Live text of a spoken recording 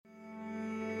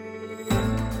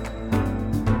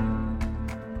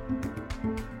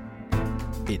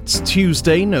It's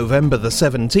Tuesday, November the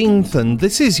 17th, and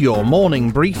this is your morning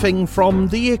briefing from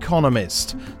The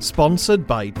Economist, sponsored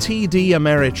by TD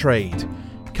Ameritrade.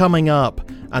 Coming up,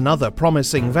 another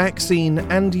promising vaccine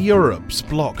and Europe's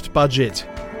blocked budget.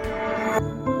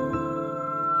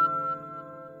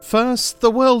 First,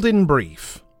 the world in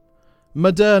brief.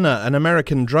 Moderna, an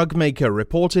American drug maker,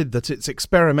 reported that its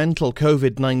experimental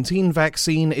COVID-19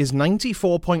 vaccine is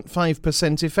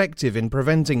 94.5% effective in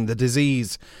preventing the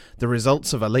disease. The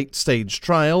results of a late-stage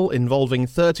trial involving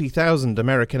 30,000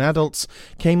 American adults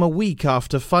came a week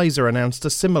after Pfizer announced a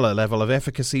similar level of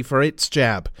efficacy for its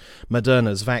jab.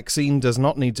 Moderna's vaccine does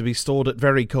not need to be stored at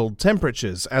very cold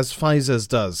temperatures, as Pfizer's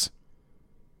does.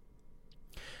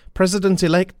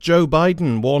 President-elect Joe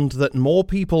Biden warned that more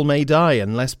people may die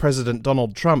unless President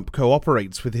Donald Trump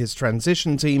cooperates with his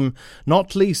transition team,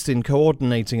 not least in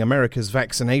coordinating America's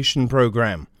vaccination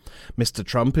program. Mr.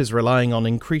 Trump is relying on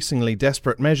increasingly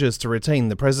desperate measures to retain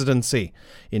the presidency.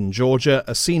 In Georgia,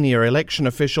 a senior election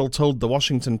official told The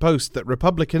Washington Post that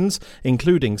Republicans,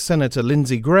 including Senator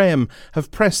Lindsey Graham, have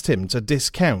pressed him to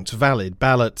discount valid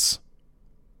ballots.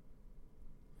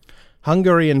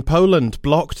 Hungary and Poland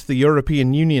blocked the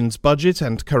European Union's budget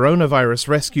and coronavirus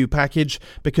rescue package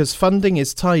because funding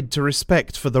is tied to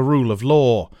respect for the rule of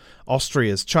law.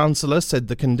 Austria's chancellor said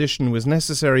the condition was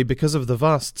necessary because of the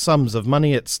vast sums of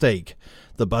money at stake.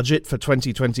 The budget for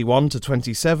 2021 to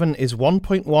 27 is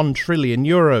 1.1 trillion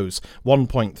euros,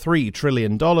 $1.3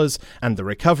 trillion, and the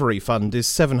recovery fund is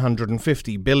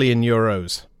 750 billion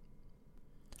euros.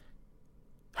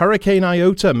 Hurricane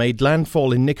Iota made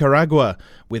landfall in Nicaragua.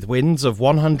 With winds of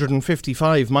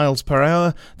 155 miles per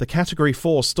hour, the Category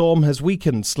 4 storm has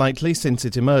weakened slightly since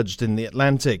it emerged in the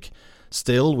Atlantic.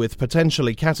 Still, with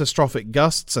potentially catastrophic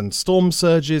gusts and storm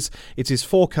surges, it is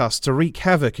forecast to wreak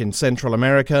havoc in Central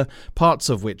America, parts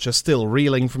of which are still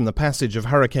reeling from the passage of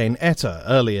Hurricane Eta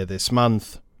earlier this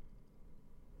month.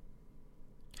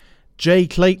 Jay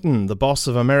Clayton, the boss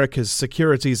of America's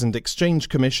Securities and Exchange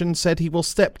Commission, said he will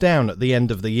step down at the end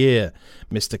of the year.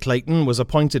 Mr. Clayton was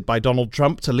appointed by Donald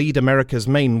Trump to lead America's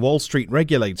main Wall Street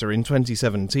regulator in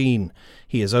 2017.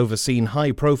 He has overseen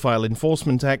high-profile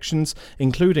enforcement actions,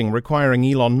 including requiring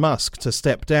Elon Musk to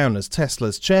step down as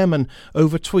Tesla's chairman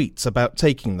over tweets about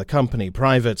taking the company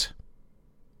private.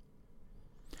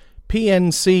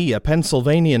 PNC, a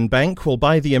Pennsylvanian bank, will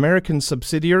buy the American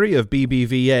subsidiary of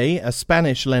BBVA, a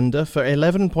Spanish lender, for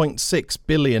 $11.6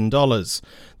 billion.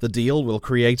 The deal will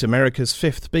create America's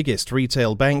fifth biggest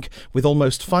retail bank, with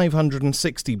almost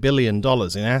 $560 billion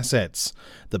in assets.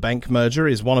 The bank merger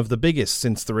is one of the biggest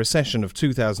since the recession of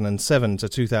 2007 to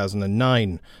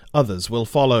 2009. Others will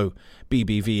follow.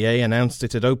 BBVA announced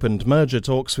it had opened merger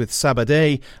talks with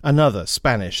Sabadell, another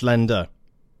Spanish lender.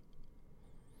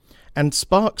 And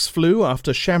sparks flew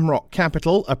after Shamrock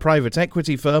Capital, a private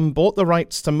equity firm, bought the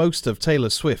rights to most of Taylor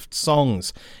Swift's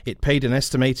songs. It paid an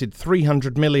estimated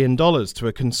 $300 million to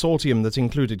a consortium that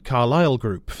included Carlyle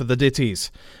Group for the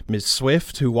ditties. Ms.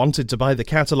 Swift, who wanted to buy the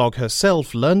catalogue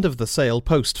herself, learned of the sale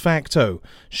post facto.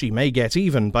 She may get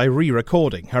even by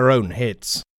re-recording her own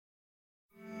hits.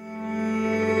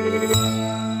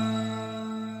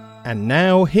 And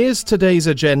now, here's today's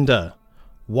agenda.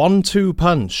 1-2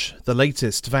 punch, the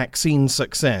latest vaccine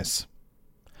success.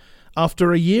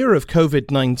 After a year of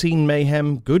COVID-19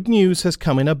 mayhem, good news has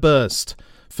come in a burst.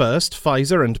 First,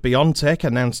 Pfizer and BioNTech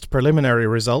announced preliminary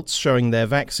results showing their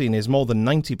vaccine is more than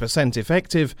 90%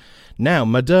 effective. Now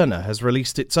Moderna has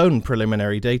released its own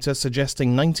preliminary data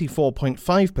suggesting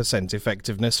 94.5%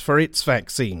 effectiveness for its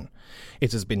vaccine.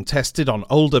 It has been tested on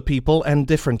older people and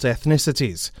different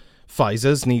ethnicities.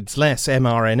 Pfizer's needs less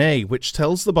mRNA, which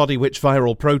tells the body which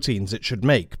viral proteins it should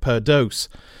make per dose.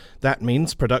 That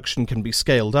means production can be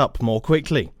scaled up more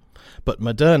quickly. But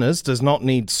Moderna's does not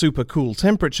need super cool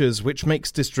temperatures, which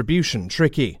makes distribution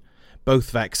tricky.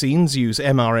 Both vaccines use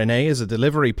mRNA as a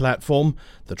delivery platform.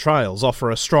 The trials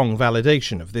offer a strong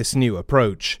validation of this new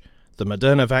approach. The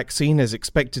Moderna vaccine is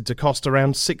expected to cost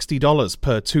around $60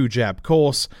 per 2-jab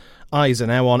course. Eyes are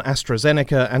now on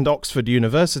AstraZeneca and Oxford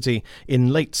University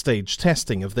in late-stage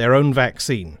testing of their own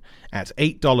vaccine. At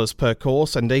 $8 per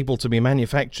course and able to be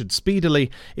manufactured speedily,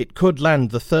 it could land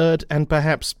the third and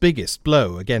perhaps biggest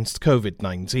blow against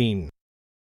COVID-19.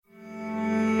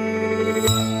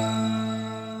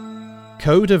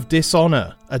 Code of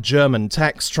Dishonor, a German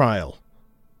tax trial.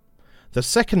 The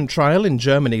second trial in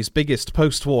Germany's biggest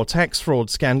post-war tax fraud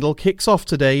scandal kicks off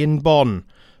today in Bonn.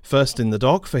 First in the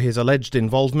dock for his alleged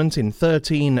involvement in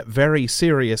 13 very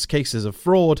serious cases of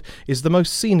fraud is the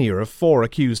most senior of 4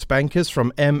 accused bankers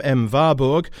from MM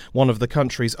Warburg, one of the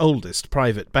country's oldest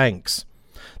private banks.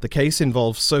 The case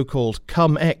involves so-called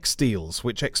cum-ex deals,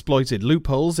 which exploited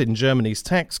loopholes in Germany's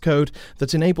tax code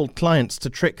that enabled clients to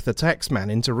trick the taxman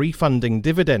into refunding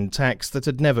dividend tax that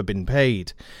had never been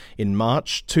paid. In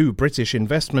March, 2 British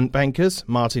investment bankers,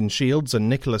 Martin Shields and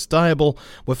Nicholas Diable,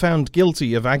 were found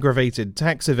guilty of aggravated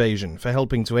tax evasion for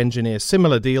helping to engineer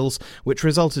similar deals, which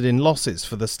resulted in losses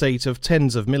for the state of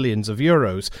tens of millions of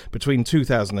euros between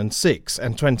 2006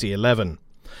 and 2011.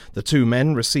 The 2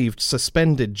 men received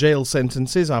suspended jail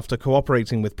sentences after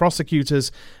cooperating with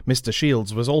prosecutors. Mr.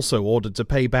 Shields was also ordered to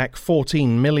pay back €14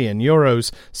 million,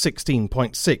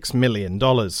 $16.6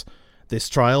 million. This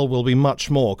trial will be much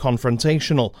more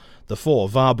confrontational. The 4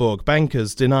 Warburg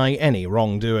bankers deny any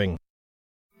wrongdoing.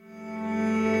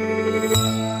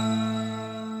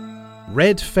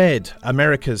 Red Fed,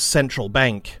 America's central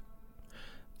bank.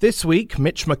 This week,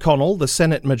 Mitch McConnell, the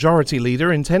Senate Majority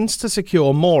Leader, intends to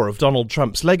secure more of Donald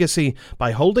Trump's legacy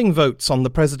by holding votes on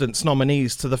the president's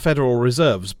nominees to the Federal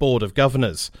Reserve's Board of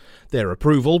Governors. Their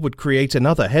approval would create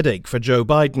another headache for Joe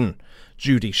Biden.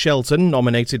 Judy Shelton,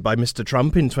 nominated by Mr.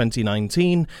 Trump in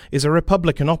 2019, is a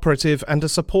Republican operative and a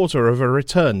supporter of a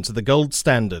return to the gold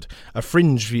standard, a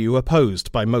fringe view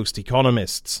opposed by most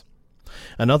economists.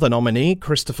 Another nominee,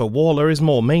 Christopher Waller, is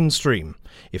more mainstream.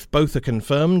 If both are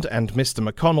confirmed, and Mr.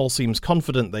 McConnell seems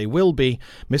confident they will be,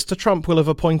 Mr. Trump will have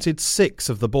appointed 6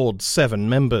 of the board's 7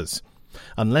 members.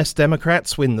 Unless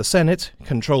Democrats win the Senate,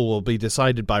 control will be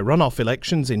decided by runoff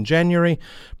elections in January,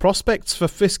 prospects for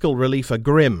fiscal relief are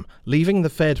grim, leaving the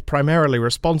Fed primarily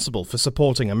responsible for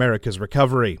supporting America's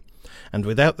recovery. And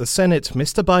without the Senate,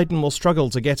 Mr. Biden will struggle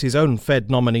to get his own Fed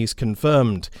nominees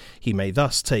confirmed. He may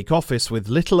thus take office with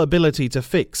little ability to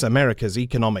fix America's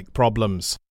economic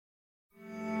problems.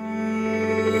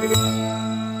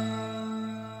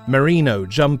 Merino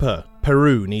jumper.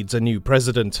 Peru needs a new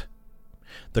president.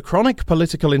 The chronic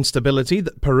political instability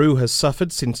that Peru has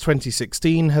suffered since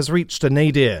 2016 has reached a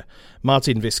nadir.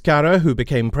 Martin Vizcarra, who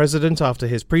became president after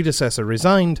his predecessor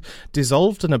resigned,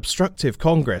 dissolved an obstructive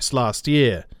Congress last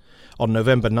year. On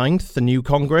November 9th, the new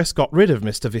Congress got rid of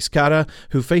Mr. Vizcarra,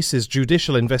 who faces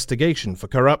judicial investigation for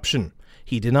corruption.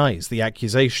 He denies the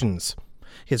accusations.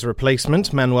 His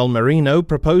replacement, Manuel Merino,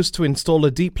 proposed to install a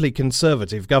deeply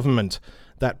conservative government.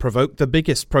 That provoked the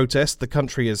biggest protest the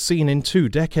country has seen in 2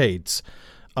 decades.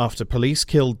 After police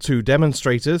killed 2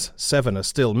 demonstrators, 7 are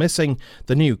still missing,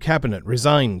 the new cabinet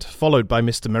resigned, followed by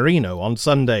Mr. Merino on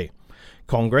Sunday.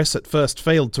 Congress at first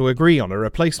failed to agree on a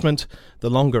replacement. The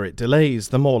longer it delays,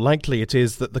 the more likely it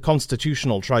is that the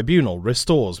Constitutional Tribunal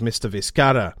restores Mr.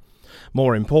 Vizcarra.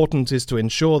 More important is to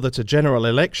ensure that a general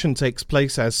election takes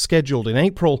place as scheduled in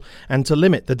April and to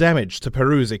limit the damage to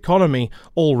Peru's economy,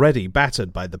 already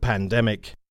battered by the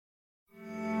pandemic.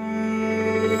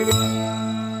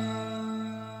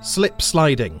 Slip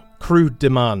sliding, crude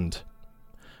demand.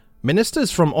 Ministers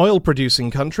from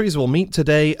oil-producing countries will meet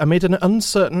today amid an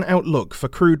uncertain outlook for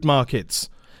crude markets.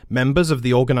 Members of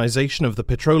the Organization of the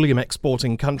Petroleum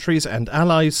Exporting Countries and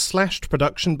allies slashed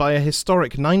production by a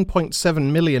historic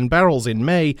 9.7 million barrels in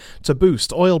May to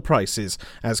boost oil prices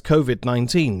as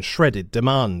COVID-19 shredded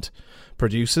demand.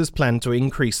 Producers plan to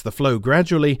increase the flow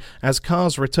gradually as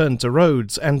cars returned to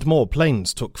roads and more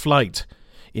planes took flight.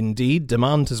 Indeed,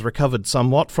 demand has recovered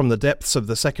somewhat from the depths of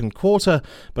the second quarter,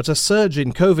 but a surge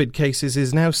in COVID cases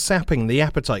is now sapping the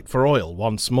appetite for oil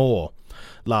once more.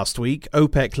 Last week,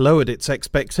 OPEC lowered its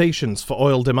expectations for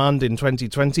oil demand in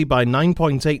 2020 by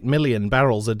 9.8 million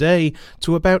barrels a day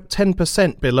to about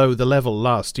 10% below the level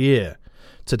last year.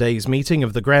 Today's meeting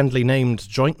of the grandly named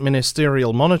Joint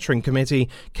Ministerial Monitoring Committee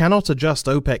cannot adjust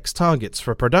OPEC's targets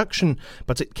for production,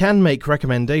 but it can make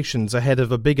recommendations ahead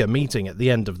of a bigger meeting at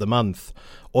the end of the month.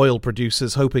 Oil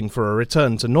producers hoping for a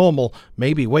return to normal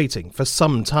may be waiting for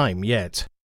some time yet.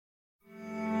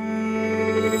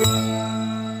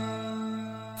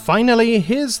 Finally,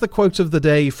 here's the quote of the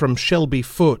day from Shelby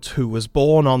Foote, who was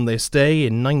born on this day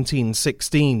in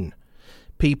 1916.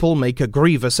 People make a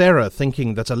grievous error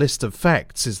thinking that a list of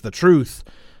facts is the truth.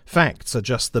 Facts are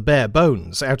just the bare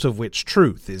bones out of which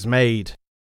truth is made.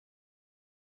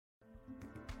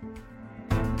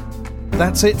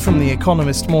 That's it from the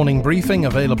Economist Morning Briefing,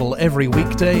 available every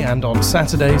weekday and on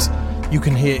Saturdays. You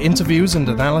can hear interviews and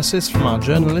analysis from our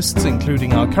journalists,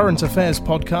 including our current affairs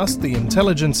podcast, The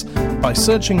Intelligence, by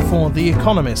searching for The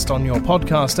Economist on your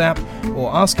podcast app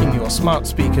or asking your smart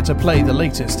speaker to play the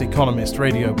latest Economist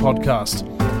radio podcast.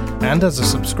 And as a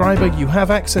subscriber, you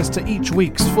have access to each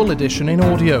week's full edition in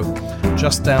audio.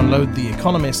 Just download the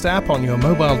Economist app on your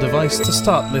mobile device to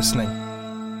start listening.